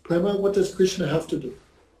 Prema, what does Krishna have to do?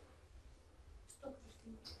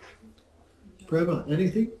 Prema,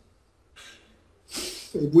 anything?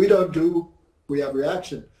 If we don't do, we have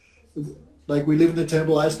reaction. Like we live in the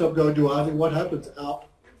temple, I stop going to arti, what happens? Out.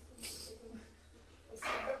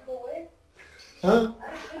 Huh?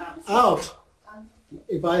 Out.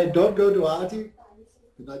 If I don't go to arti,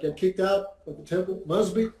 then I get kicked out of the temple.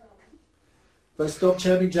 Must be. If I stop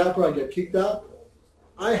chanting japa, I get kicked out.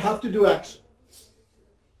 I have to do action.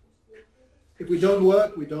 If we don't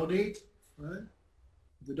work, we don't eat. Right?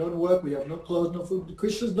 If we don't work, we have no clothes, no food.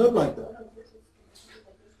 Krishna's not like that.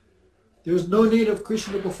 There is no need of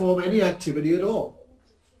Krishna to perform any activity at all.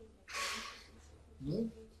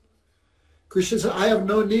 No? Krishna said, I have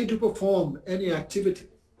no need to perform any activity.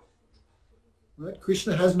 Right?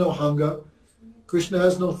 Krishna has no hunger. Krishna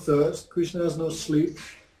has no thirst. Krishna has no sleep.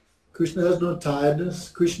 Krishna has no tiredness.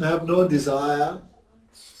 Krishna has no desire.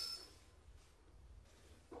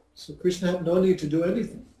 So Krishna had no need to do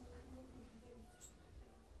anything.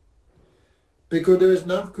 Because there is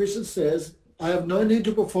nothing, Krishna says, I have no need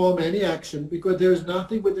to perform any action because there is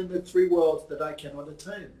nothing within the three worlds that I cannot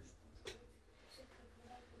attain.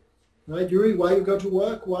 Right, Yuri, why you go to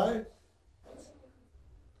work? Why?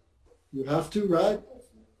 You have to, right?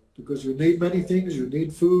 Because you need many things. You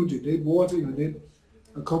need food, you need water, you need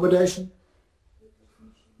accommodation.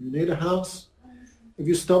 You need a house. If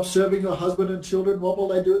you stop serving your husband and children, what will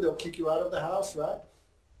they do? They'll kick you out of the house, right?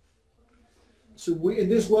 So in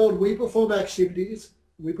this world, we perform activities.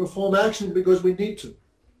 We perform action because we need to.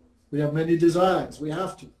 We have many desires. We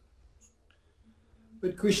have to.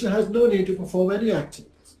 But Krishna has no need to perform any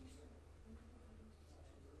activities.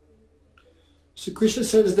 So Krishna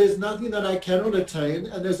says there's nothing that I cannot attain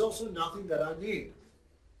and there's also nothing that I need.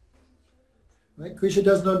 Right? Krishna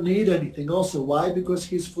does not need anything also. Why? Because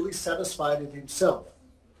he's fully satisfied in himself.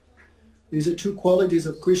 These are two qualities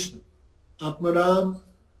of Krishna. Atmaram,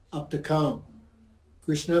 Aptakam.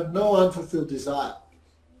 Krishna has no unfulfilled desire.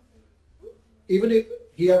 Even if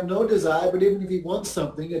he has no desire, but even if he wants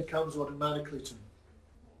something, it comes automatically to him.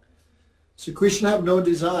 So Krishna has no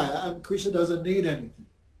desire and Krishna doesn't need anything.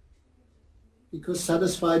 Because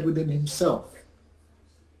satisfied within himself.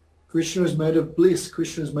 Krishna is made of bliss.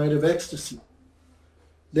 Krishna is made of ecstasy.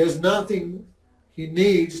 There's nothing he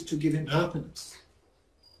needs to give him happiness.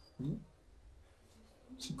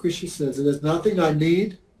 So Krishna says, there's nothing I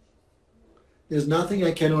need. There's nothing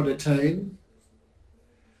I cannot attain.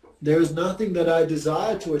 There is nothing that I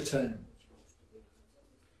desire to attain.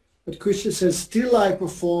 But Krishna says, still I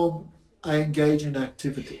engage in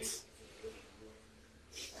activities.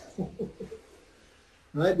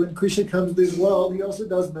 Right? When Krishna comes to this world, he also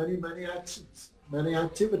does many, many actions, many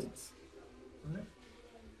activities. Right?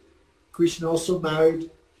 Krishna also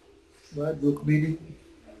married, right? Rukmini.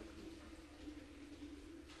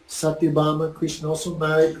 Satyabhama, Krishna also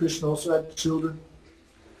married, Krishna also had children.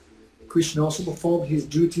 Krishna also performed his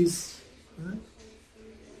duties. Right?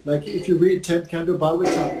 Like if you read 10th canto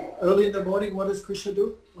Bhagavad-Gita, early in the morning, what does Krishna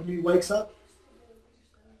do when he wakes up?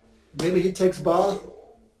 Maybe he takes bath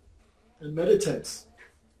and meditates.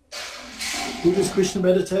 Who does Krishna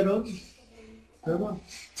meditate on? On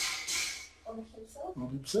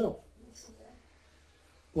himself.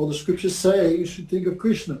 Well, the scriptures say you should think of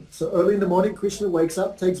Krishna. So early in the morning, Krishna wakes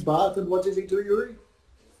up, takes bath, and what does he do, Yuri?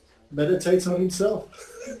 Meditates on himself.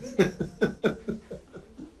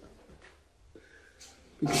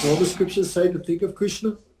 Because all the scriptures say to think of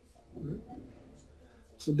Krishna.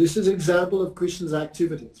 So this is an example of Krishna's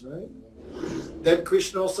activities, right? Then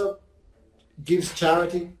Krishna also gives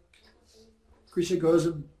charity. Krishna goes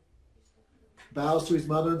and bows to his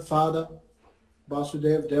mother and father,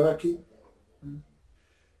 Vasudeva, Devaki.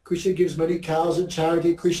 Krishna gives many cows in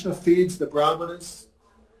charity. Krishna feeds the brahmanas.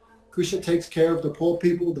 Krishna takes care of the poor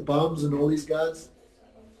people, the bums and all these guys.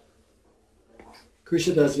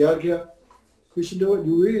 Krishna does yajna. Krishna do it.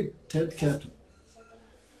 You read 10th canto.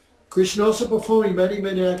 Krishna also performing many,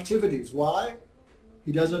 many activities. Why?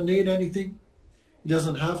 He doesn't need anything. He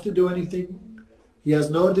doesn't have to do anything. He has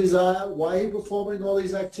no desire. Why is he performing all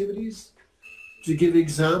these activities? To give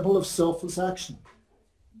example of selfless action.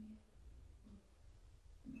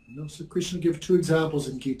 So Krishna gives two examples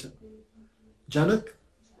in Gita. Janak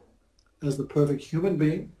as the perfect human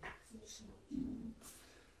being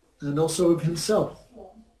and also of himself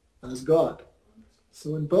as God.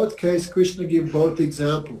 So in both cases, Krishna gives both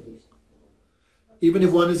examples. Even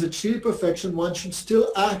if one has achieved perfection, one should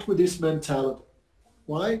still act with this mentality.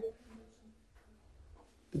 Why?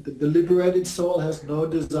 The liberated soul has no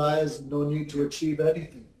desires, no need to achieve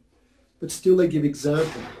anything. But still they give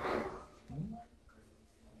example.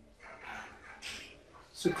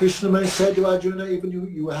 So Krishna may say to Arjuna, even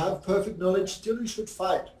you have perfect knowledge, still you should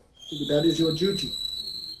fight. Because that is your duty.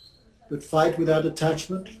 But fight without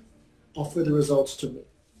attachment, offer the results to me.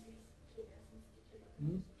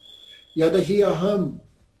 Yadahi aham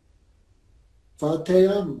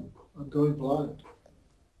vateyam. I'm going blind.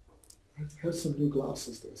 I have some new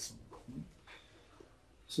glasses there.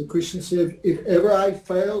 So Krishna said, if ever I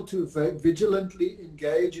fail to vigilantly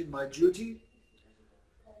engage in my duty,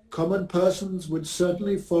 common persons would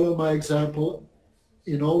certainly follow my example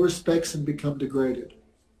in all respects and become degraded.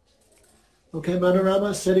 Okay,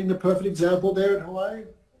 Manorama, setting the perfect example there in Hawaii.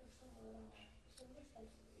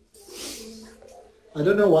 I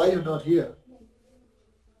don't know why you're not here.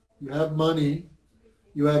 You have money,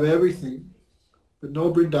 you have everything, but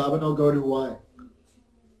no Vrindavan, no go to Hawaii.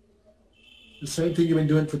 The same thing you've been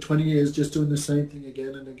doing for 20 years, just doing the same thing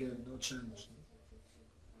again and again, no change.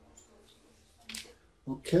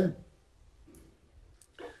 Okay.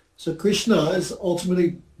 So Krishna is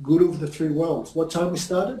ultimately Guru of the three worlds. What time we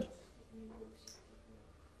started?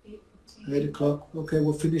 8 o'clock. Okay,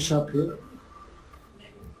 we'll finish up here.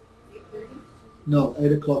 No,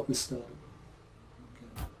 8 o'clock we started.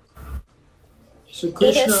 Okay. So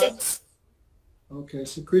Krishna. Okay,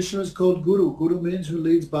 so Krishna is called Guru. Guru means who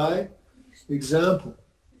leads by example.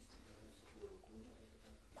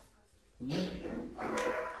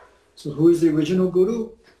 So who is the original Guru?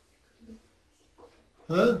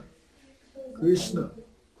 Huh? Krishna.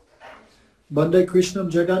 Bande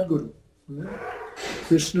Krishnam Jagat Guru.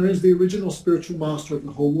 Krishna is the original spiritual master of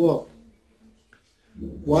the whole world.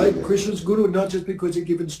 Why Krishna's Guru? Not just because he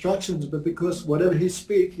gives instructions, but because whatever he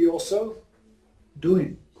speaks, he also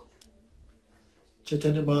doing.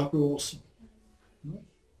 Chaitanya Mahaprabhu also.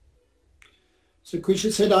 So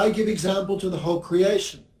Krishna said, I give example to the whole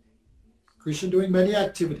creation. Krishna doing many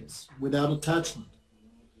activities without attachment.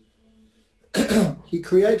 He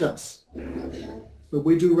creates us. But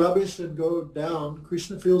we do rubbish and go down.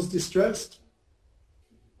 Krishna feels distressed.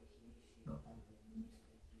 No.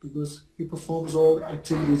 Because he performs all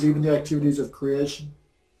activities, even the activities of creation.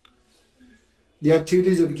 The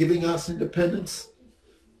activities of giving us independence.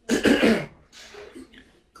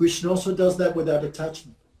 Krishna also does that without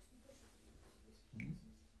attachment.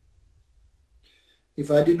 If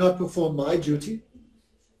I do not perform my duty,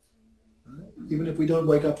 even if we don't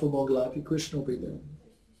wake up for Mangalati, Krishna will be there.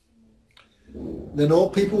 Then all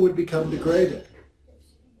people would become degraded.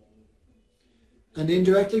 And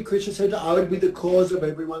indirectly, Krishna said, I would be the cause of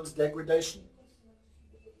everyone's degradation.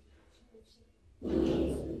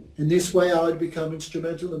 In this way, I would become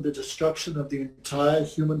instrumental in the destruction of the entire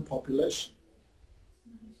human population.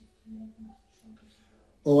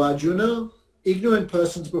 O Arjuna, ignorant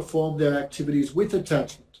persons perform their activities with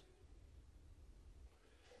attachment.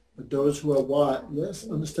 But those who are wise, yes,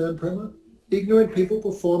 understand, Prema? Ignorant people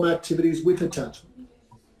perform activities with attachment.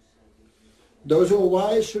 Those who are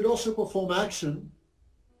wise should also perform action,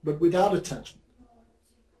 but without attachment.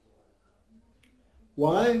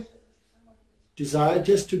 Why? Desire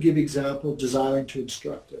just to give example, desiring to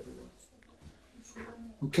instruct everyone.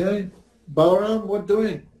 Okay? Balaram, what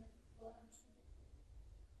doing?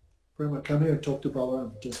 Prema, come here and talk to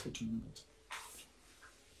Balaram just for 2 minutes.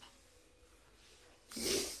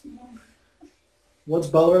 What's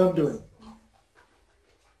Balaram doing?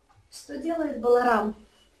 Что делает Баларам?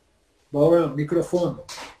 Balaram, микрофон.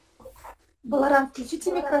 Баларам,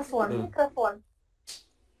 включите микрофон.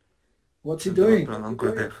 What's he doing?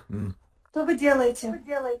 Что вы делаете?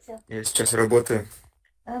 Я сейчас работаю.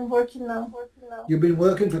 I'm working now. You've been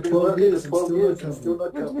working for 12 years and still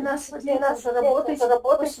not Вы coming. 12 лет уже работаете,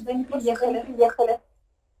 но сюда не приехали.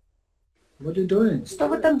 What are you doing? Что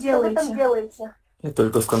вы там делаете? Я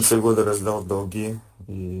только в конце года раздал долги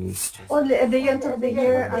и сейчас. Only at the end of the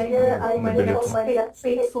year I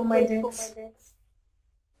paid for my debts.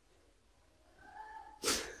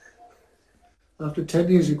 After 10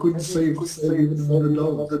 years you couldn't save even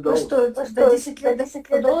 $100. Ну что, за 10 лет до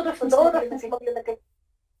 $100 не смогли накопить.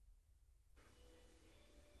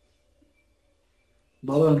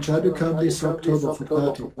 Balaram, try to come this October for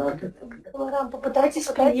party. Okay? Баларам, попытайтесь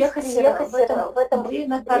приехать в этом дне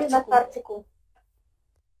на картику.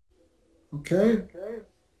 Okay?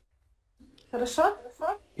 Хорошо?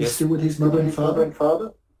 He's still with his mother and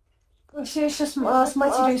father? Вы все еще с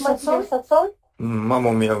матерью и с отцом? Мама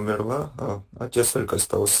у меня умерла, а отец только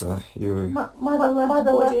остался. И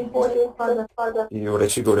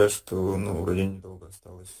врачи говорят, что вроде недолго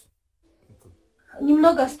осталось.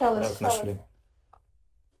 Немного осталось. Так нашли.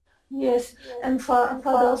 Yes, and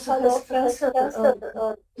father also has cancer.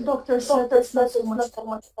 Doctor said it's not so much.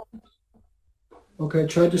 Okay,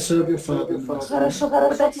 try to serve your father. Хорошо,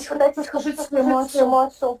 попытайтесь служить своему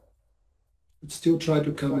отцу. But still try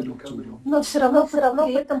to come in October. Но все равно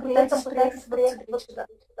при этом пытайтесь приехать сюда.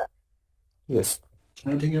 Yes.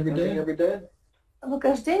 Chanting every day? Вы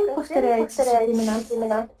каждый день повторяете эти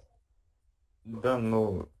имена? Да,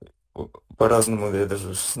 ну, по-разному, я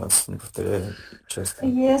даже 16 не повторяю часто.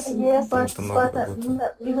 Yes, Потому but что много работаю.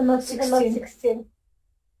 even not 16.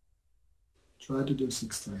 Try to do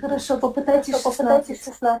 16. Хорошо, попытайтесь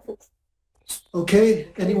 16.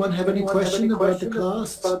 Okay, anyone have any question about the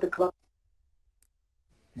class?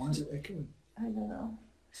 Why is it echoing? I don't know.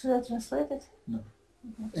 Should I translate it? No.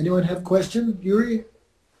 Anyone have question? Yuri?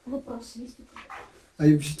 Вопрос есть?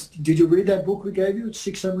 Did you read that book we gave you,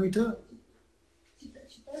 Shiksamrita?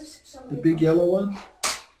 The big yellow one?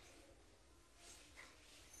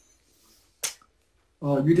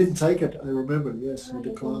 Oh, you didn't take it, I remember, yes, you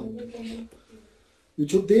declined. You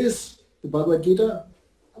took this, the Bhagavad-Gita?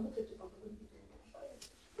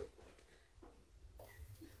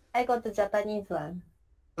 I got the Japanese one.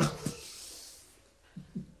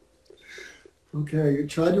 Okay, you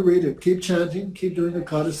try to read it. Keep chanting, keep doing the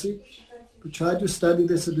courtesy, but try to study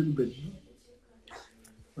this a little bit.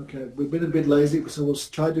 Okay, we've been a bit lazy, so we'll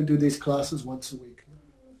try to do these classes once a week.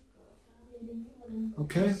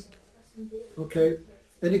 Okay? Okay.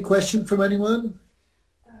 Any question from anyone?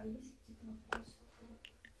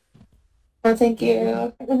 Oh, thank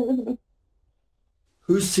you.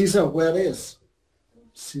 Who's Caesar? Where is?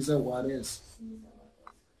 Caesar, what is?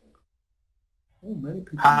 Oh, many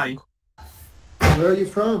people. Hi, Where are you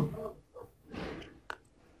from?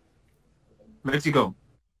 Mexico.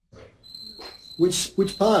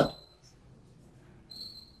 Which part?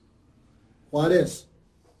 What is?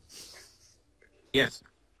 Yes.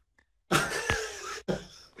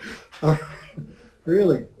 Oh,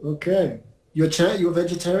 really? Okay. You're a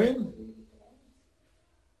vegetarian?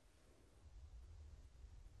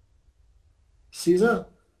 Caesar?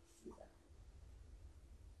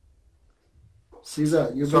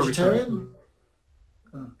 Caesar, you're Sorry, vegetarian?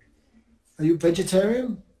 Oh. Are you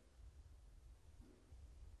vegetarian?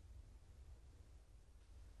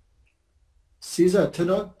 Caesar, turn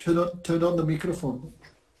on the microphone.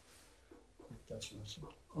 That's Russian.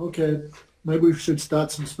 Okay, maybe we should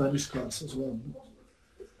start some Spanish class as well.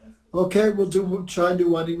 Okay, we'll try and do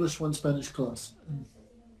one English, one Spanish class.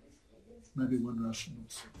 Maybe one Russian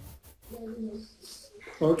also.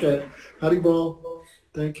 Okay, Haribol.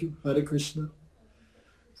 Thank you, Hare Krishna.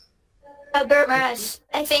 Guru Maharaj,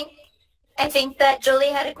 I think that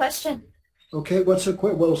Julie had a question. Okay, what's her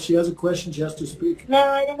question? Well, she has a question. She has to speak. No,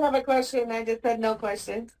 I didn't have a question. I just had no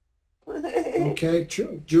question. Okay,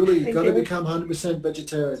 Julie, you got to become 100%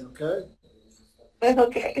 vegetarian. Okay.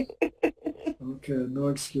 Okay. Okay, no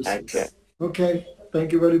excuses. Okay. Okay,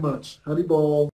 thank you very much. Haribol.